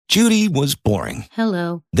Judy was boring.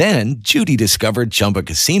 Hello. Then Judy discovered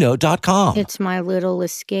ChumbaCasino.com. It's my little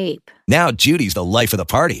escape. Now Judy's the life of the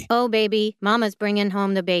party. Oh, baby, mama's bringing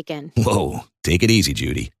home the bacon. Whoa, take it easy,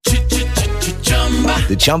 Judy.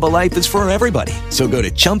 The Chumba life is for everybody. So go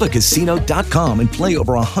to ChumbaCasino.com and play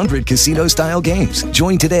over 100 casino-style games.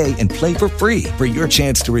 Join today and play for free for your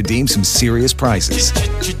chance to redeem some serious prizes.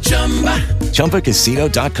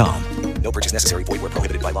 ChumbaCasino.com. No purchase necessary. Void where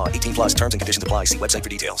prohibited by law. 18 plus terms and conditions apply. See website for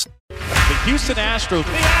details. The Houston Astros.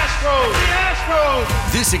 The Astros. The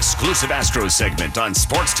Astros. This exclusive Astros segment on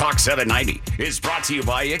Sports Talk 790 is brought to you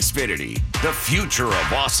by Xfinity, the future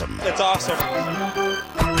of awesome. It's awesome.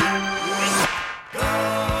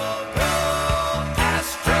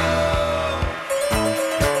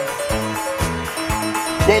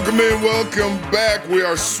 Welcome back. We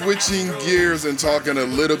are switching gears and talking a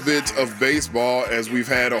little bit of baseball, as we've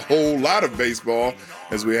had a whole lot of baseball,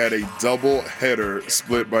 as we had a double header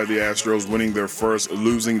split by the Astros, winning their first,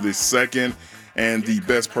 losing the second. And the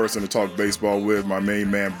best person to talk baseball with, my main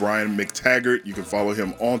man, Brian McTaggart. You can follow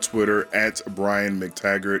him on Twitter at Brian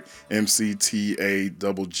McTaggart,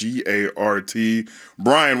 McTaggart.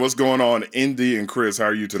 Brian, what's going on? Indy and Chris, how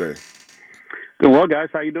are you today? Doing well, guys.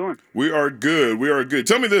 How you doing? We are good.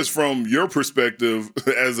 Tell me this from your perspective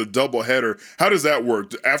as a doubleheader. How does that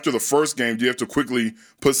work? After the first game, do you have to quickly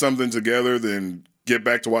put something together, then get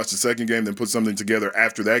back to watch the second game, then put something together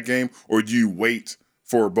after that game? Or do you wait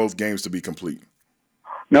for both games to be complete?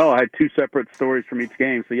 No, I had two separate stories from each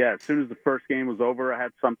game. So, yeah, as soon as the first game was over, I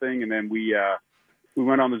had something, and then we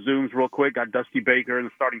went on the Zooms real quick, got Dusty Baker in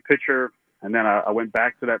the starting pitcher, and then I went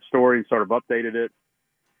back to that story and sort of updated it,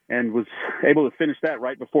 and was able to finish that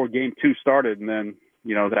right before Game 2 started. And then,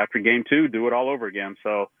 after Game 2, do it all over again.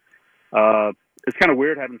 So it's kind of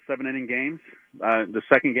weird having 7-inning games. The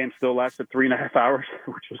second game still lasted 3.5 hours,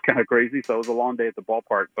 which was kind of crazy. So it was a long day at the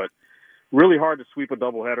ballpark. But really hard to sweep a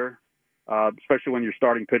doubleheader, especially when your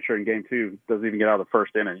starting pitcher in Game 2 doesn't even get out of the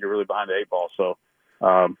first inning. You're really behind the 8 ball. So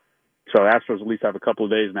Astros at least have a couple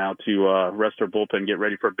of days now to rest their bullpen and get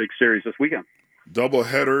ready for a big series this weekend. Double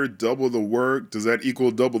header, double the work. Does that equal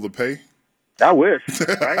double the pay? I wish,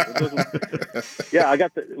 right? Yeah,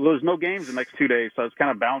 there's no games the next 2 days, so I was kind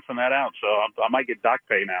of balancing that out. So I might get doc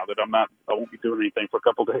pay now that I won't be doing anything for a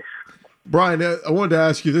couple of days. Brian, I wanted to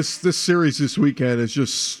ask you, this series this weekend is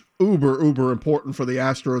just uber important for the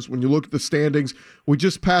Astros. When you look at the standings, we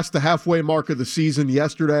just passed the halfway mark of the season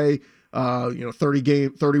yesterday.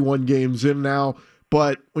 31 games in now.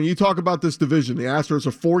 But when you talk about this division, the Astros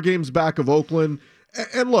are 4 games back of Oakland.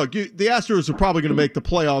 And look, the Astros are probably going to make the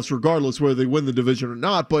playoffs regardless whether they win the division or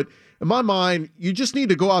not. But in my mind, you just need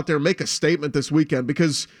to go out there and make a statement this weekend,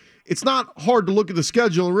 because it's not hard to look at the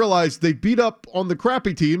schedule and realize they beat up on the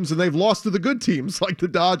crappy teams and they've lost to the good teams like the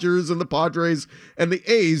Dodgers and the Padres and the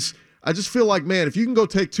A's. I just feel like, man, if you can go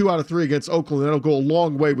take 2 out of 3 against Oakland, that'll go a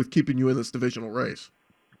long way with keeping you in this divisional race.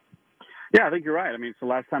 Yeah, I think you're right. I mean, it's the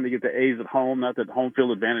last time they get the A's at home. Not that home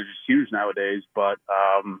field advantage is huge nowadays, but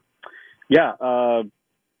the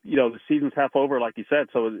season's half over, like you said.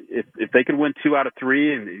 So if they could win 2 out of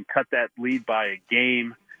 3 and cut that lead by a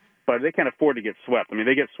game, but they can't afford to get swept. I mean,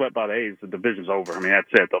 they get swept by the A's, the division's over. I mean, that's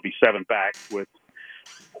it. They'll be 7 back with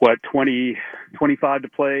 25 to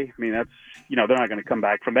play. I mean, that's they're not going to come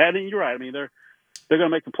back from that. And you're right. I mean, they're going to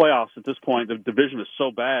make the playoffs at this point. The division is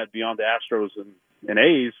so bad beyond the Astros and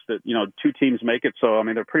A's that 2 teams make it. So I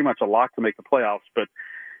mean, they're pretty much a lock to make the playoffs. But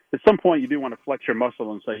at some point, you do want to flex your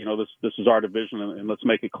muscle and say, this is our division, and let's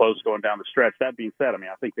make it close going down the stretch. That being said, I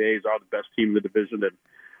mean, I think the A's are the best team in the division, and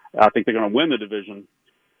I think they're going to win the division.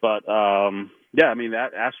 But I mean,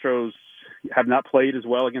 that Astros have not played as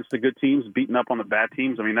well against the good teams, beating up on the bad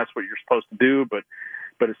teams. I mean, that's what you're supposed to do. But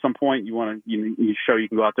at some point, you show you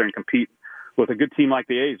can go out there and compete with a good team like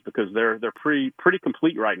the A's, because they're pretty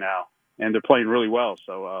complete right now, and they're playing really well.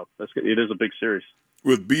 So it is a big series.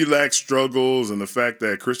 With Bielak's struggles and the fact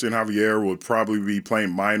that Christian Javier would probably be playing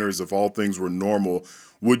minors if all things were normal,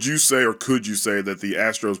 would you say, or could you say, that the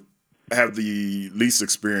Astros have the least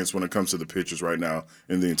experience when it comes to the pitchers right now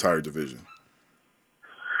in the entire division?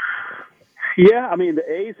 Yeah, I mean,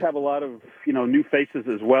 the A's have a lot of, new faces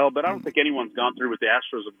as well, but I don't think anyone's gone through what the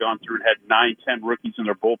Astros have gone through and had 9-10 rookies in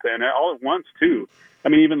their bullpen all at once, too. I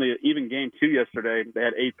mean, even Game 2 yesterday, they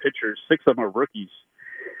had 8 pitchers, 6 of them are rookies.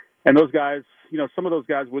 And those guys, some of those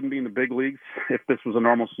guys wouldn't be in the big leagues if this was a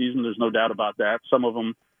normal season. There's no doubt about that. Some of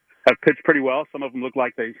them have pitched pretty well. Some of them look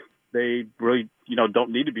like they really,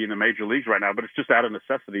 don't need to be in the major leagues right now, but it's just out of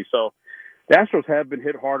necessity. So the Astros have been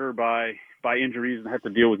hit harder by injuries and have to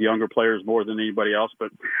deal with younger players more than anybody else.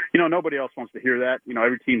 But, nobody else wants to hear that.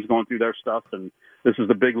 Every team's going through their stuff, and this is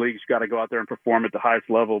the big leagues. You got to go out there and perform at the highest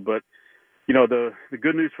level. But, the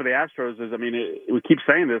good news for the Astros is, we keep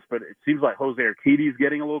saying this, but it seems like Jose Urquidy's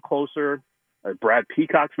getting a little closer. Brad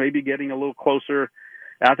Peacock's maybe getting a little closer.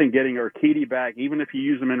 And I think getting Urquidy back, even if you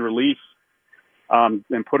use him in relief,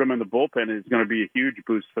 and put him in the bullpen is going to be a huge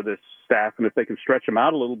boost for this staff. And if they can stretch him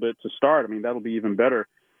out a little bit to start, that'll be even better.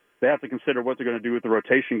 They have to consider what they're going to do with the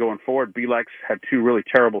rotation going forward. Bielak had 2 really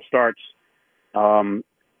terrible starts.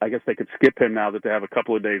 I guess they could skip him now that they have a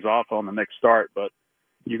couple of days off on the next start. But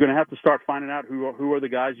you're going to have to start finding out who are the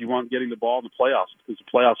guys you want getting the ball in the playoffs, because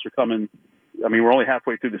the playoffs are coming. We're only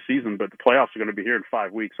halfway through the season, but the playoffs are going to be here in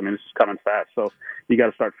 5 weeks. This is coming fast. So you got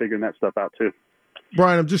to start figuring that stuff out too.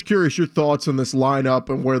 Brian, I'm just curious your thoughts on this lineup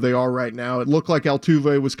and where they are right now. It looked like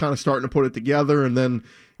Altuve was kind of starting to put it together, and then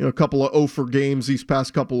a couple of 0-for games these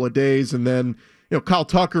past couple of days, and then Kyle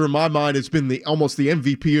Tucker, in my mind, has been almost the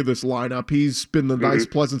MVP of this lineup. He's been the nice,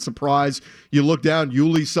 pleasant surprise. You look down,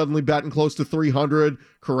 Yuli's suddenly batting close to 300.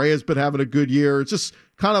 Correa's been having a good year. It's just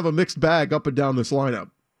kind of a mixed bag up and down this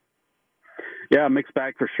lineup. Yeah, mixed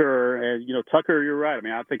bag for sure. And, Tucker, you're right.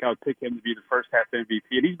 I think I would pick him to be the first half MVP.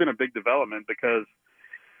 And he's been a big development because,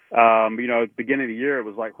 at the beginning of the year, it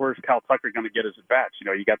was like, where's Kyle Tucker going to get his at-bats?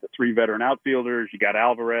 You got the 3 veteran outfielders. You got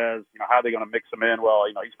Alvarez. How are they going to mix him in? Well,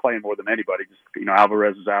 he's playing more than anybody. Just,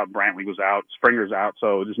 Alvarez is out. Brantley was out. Springer's out.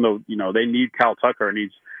 So there's no, they need Kyle Tucker. And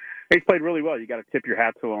he's played really well. You got to tip your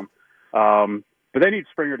hat to him. But they need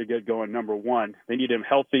Springer to get going, number one. They need him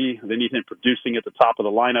healthy. They need him producing at the top of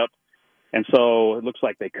the lineup. And so it looks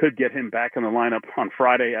like they could get him back in the lineup on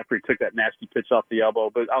Friday after he took that nasty pitch off the elbow.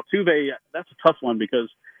 But Altuve, that's a tough one because,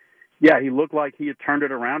 he looked like he had turned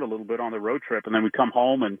it around a little bit on the road trip. And then we come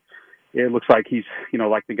home and it looks like he's,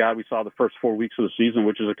 like the guy we saw the first 4 weeks of the season,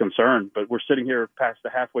 which is a concern. But we're sitting here past the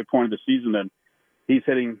halfway point of the season and he's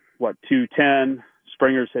hitting, 210.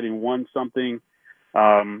 Springer's hitting 1-something.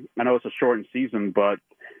 I know it's a shortened season, but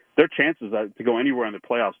their chances to go anywhere in the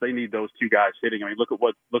playoffs, they need those 2 guys hitting.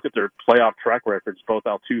 Look at their playoff track records. Both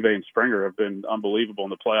Altuve and Springer have been unbelievable in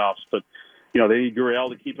the playoffs. But they need Gurriel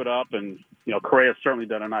to keep it up, and Correa's certainly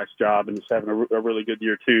done a nice job and is having a really good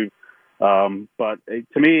year too. But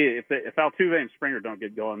to me, if Altuve and Springer don't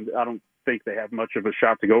get going, I don't think they have much of a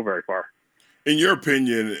shot to go very far. In your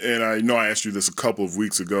opinion, and I know I asked you this a couple of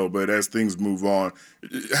weeks ago, but as things move on,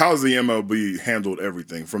 how has the MLB handled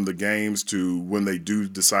everything from the games to when they do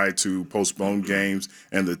decide to postpone games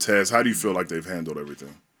and the tests? How do you feel like they've handled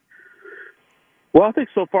everything? Well, I think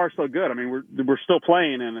so far so good. We're still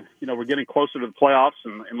playing, and we're getting closer to the playoffs.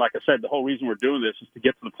 And like I said, the whole reason we're doing this is to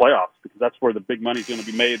get to the playoffs because that's where the big money's going to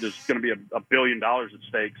be made. There's going to be $1 billion at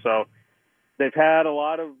stake. So they've had a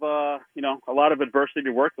lot of adversity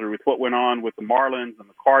to work through with what went on with the Marlins and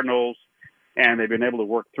the Cardinals, and they've been able to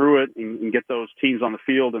work through it and get those teams on the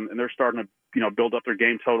field. And they're starting to build up their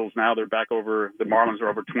game totals now. They're back over. The Marlins are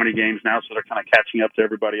over 20 games now, so they're kind of catching up to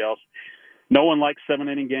everybody else. No one likes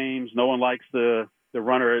 7-inning games. No one likes the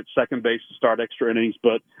runner at second base to start extra innings.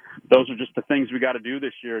 But those are just the things we got to do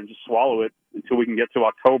this year and just swallow it until we can get to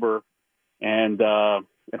October and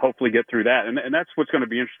hopefully get through that. And that's what's going to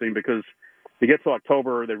be interesting because to get to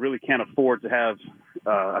October, they really can't afford to have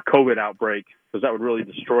a COVID outbreak because that would really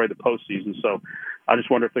destroy the postseason. So I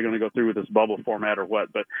just wonder if they're going to go through with this bubble format or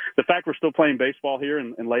what. But the fact we're still playing baseball here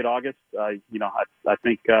in late August, I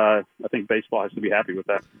think baseball has to be happy with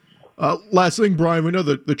that. Last thing, Brian, we know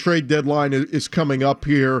that the trade deadline is coming up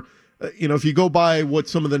here. If you go by what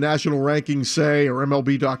some of the national rankings say or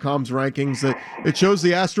MLB.com's rankings, that it shows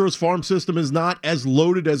the Astros farm system is not as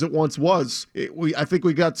loaded as it once was. I think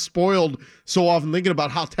we got spoiled so often thinking about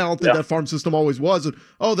how talented that farm system always was. And,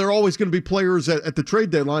 they're always going to be players at the trade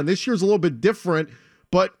deadline. This year's a little bit different,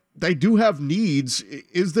 but they do have needs.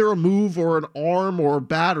 Is there a move or an arm or a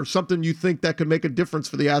bat or something you think that could make a difference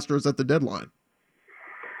for the Astros at the deadline?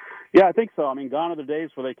 Yeah, I think so. Gone are the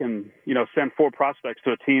days where they can, send 4 prospects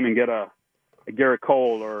to a team and get a Garrett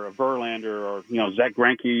Cole or a Verlander or, Zach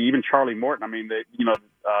Greinke, even Charlie Morton. He's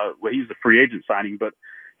a free agent signing, but,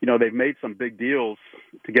 they've made some big deals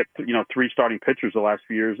to get, 3 starting pitchers the last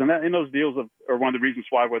few years. And those deals are one of the reasons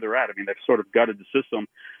where they're at. They've sort of gutted the system.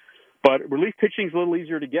 But relief pitching is a little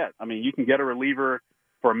easier to get. You can get a reliever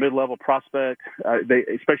for a mid-level prospect,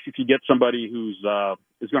 especially if you get somebody who's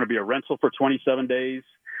is going to be a rental for 27 days.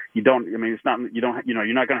 You're not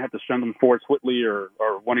going to have to send them Forrest Whitley or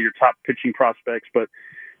one of your top pitching prospects, but,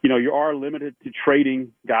 you are limited to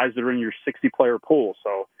trading guys that are in your 60-player pool.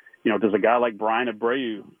 So, does a guy like Brian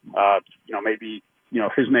Abreu, maybe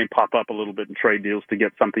his name pop up a little bit in trade deals to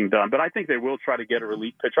get something done. But I think they will try to get a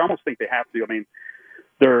relief pitcher. I almost think they have to. I mean,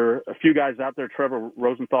 there are a few guys out there. Trevor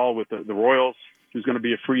Rosenthal with the Royals, who's going to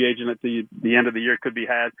be a free agent at the end of the year, could be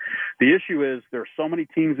had. The issue is there are so many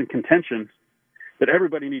teams in contention that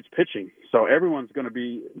everybody needs pitching. So everyone's going to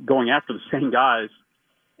be going after the same guys,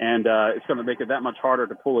 and it's going to make it that much harder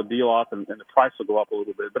to pull a deal off, and the price will go up a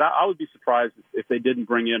little bit. But I would be surprised if they didn't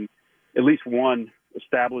bring in at least one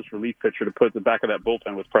established relief pitcher to put at the back of that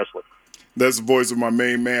bullpen with Presley. That's the voice of my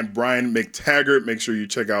main man, Brian McTaggart. Make sure you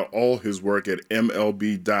check out all his work at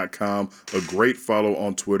MLB.com. A great follow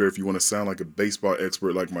on Twitter if you want to sound like a baseball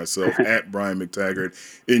expert like myself, at Brian McTaggart.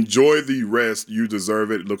 Enjoy the rest. You deserve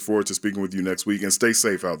it. Look forward to speaking with you next week. And stay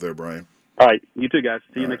safe out there, Brian. All right. You too, guys.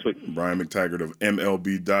 See you next week. Brian McTaggart of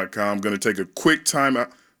MLB.com. Going to take a quick time out.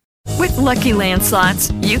 With Lucky Land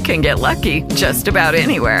Slots, you can get lucky just about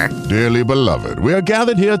anywhere. Dearly beloved, we are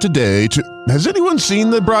gathered here today to... Has anyone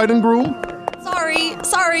seen the bride and groom?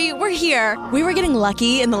 Sorry, we're here. We were getting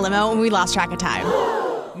lucky in the limo and we lost track of time.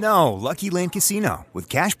 No, Lucky Land Casino, with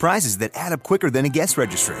cash prizes that add up quicker than a guest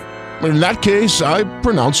registry. In that case, I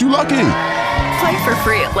pronounce you lucky. Play for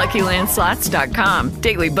free at LuckyLandSlots.com.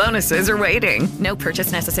 Daily bonuses are waiting. No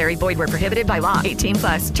purchase necessary. Void where prohibited by law.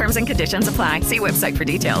 18+. Terms and conditions apply. See website for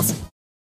details.